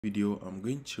Video I'm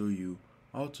going to show you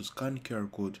how to scan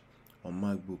QR code on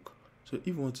MacBook. So if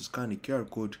you want to scan the QR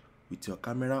code with your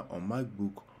camera on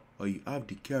MacBook, or you have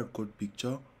the QR code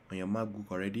picture on your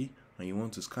MacBook already and you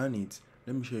want to scan it,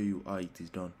 let me show you how it is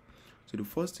done. So the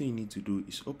first thing you need to do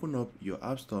is open up your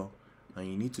App Store and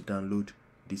you need to download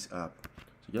this app.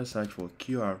 So just search for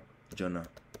QR Journal.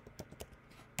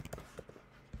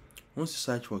 Once you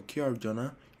search for QR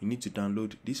Journal, you need to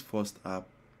download this first app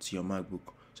to your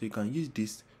MacBook. So you can use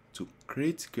this to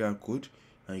create QR code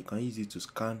and you can use it to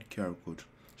scan QR code.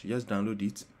 So just download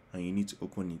it and you need to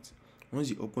open it. Once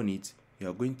you open it, you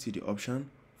are going to see the option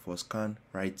for scan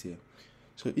right here.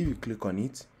 So if you click on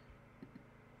it,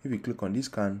 if you click on this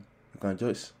scan, you can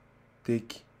just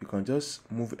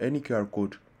move any QR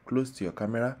code close to your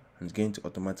camera and it's going to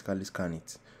automatically scan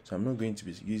it. So I'm not going to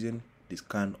be using the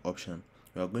scan option.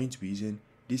 We are going to be using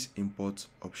this import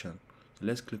option. So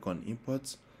let's click on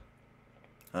import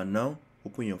and now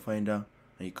open your finder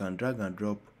and you can drag and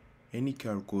drop any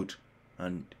QR code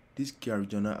and this QR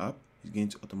Journal app is going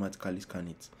to automatically scan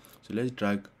it. So let's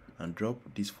drag and drop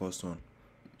this first one.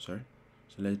 So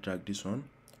let's drag this one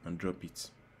and drop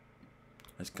it.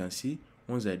 As you can see,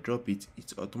 once I drop it,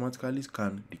 it automatically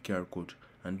scan the QR code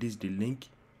and this is the link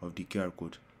of the QR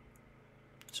code.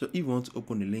 So if you want to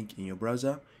open the link in your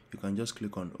browser, you can just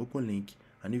click on open link,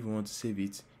 and if you want to save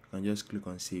it, you can just click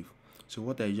on save. So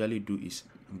what I usually do is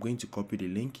I'm going to copy the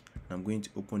link and I'm going to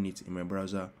open it in my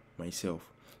browser myself.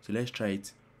 So let's try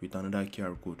it with another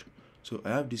QR code. So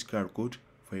I have this QR code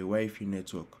for a Wi-Fi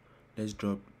network. Let's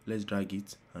drag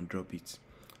it and drop it.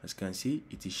 As you can see,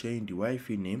 it is showing the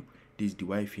Wi-Fi name. This is the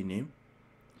Wi-Fi name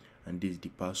and this is the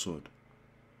password.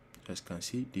 As you can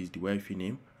see, this is the Wi-Fi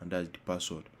name and that's the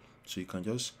password. So you can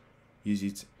just use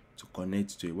it to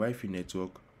connect to a Wi-Fi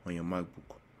network on your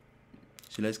MacBook.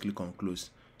 So let's click on close.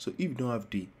 So if you don't have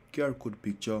the QR code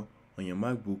picture on your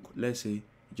MacBook, let's say you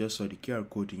just saw the QR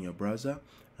code in your browser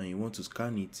and you want to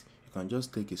scan it, you can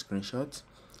just take a screenshot.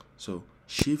 So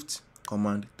Shift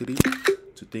Command 3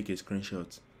 to take a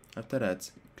screenshot. After that,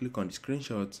 click on the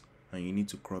screenshot and you need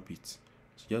to crop it.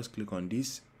 So just click on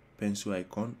this pencil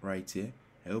icon right here.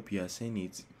 I hope you are seeing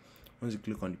it. Once you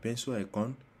click on the pencil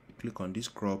icon, click on this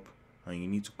crop and you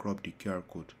need to crop the QR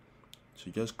code.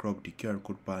 So just crop the QR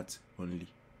code part only.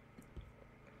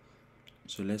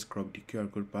 So let's crop the QR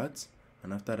code part,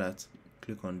 and after that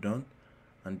click on done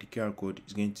and the QR code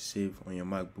is going to save on your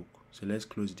MacBook. So let's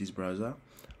close this browser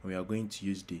and we are going to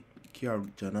use the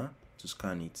QR Journal to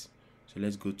scan it. So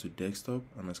let's go to desktop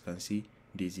and as you can see,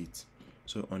 this is it.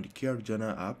 So on the QR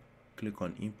Journal app, click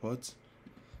on import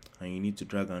and you need to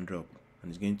drag and drop and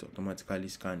it's going to automatically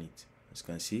scan it. As you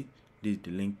can see, this is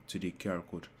the link to the QR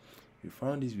code. If you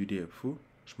found this video helpful,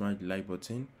 smash the like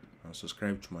button and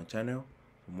subscribe to my channel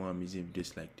for more amazing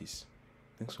videos like this.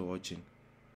 Thanks for watching.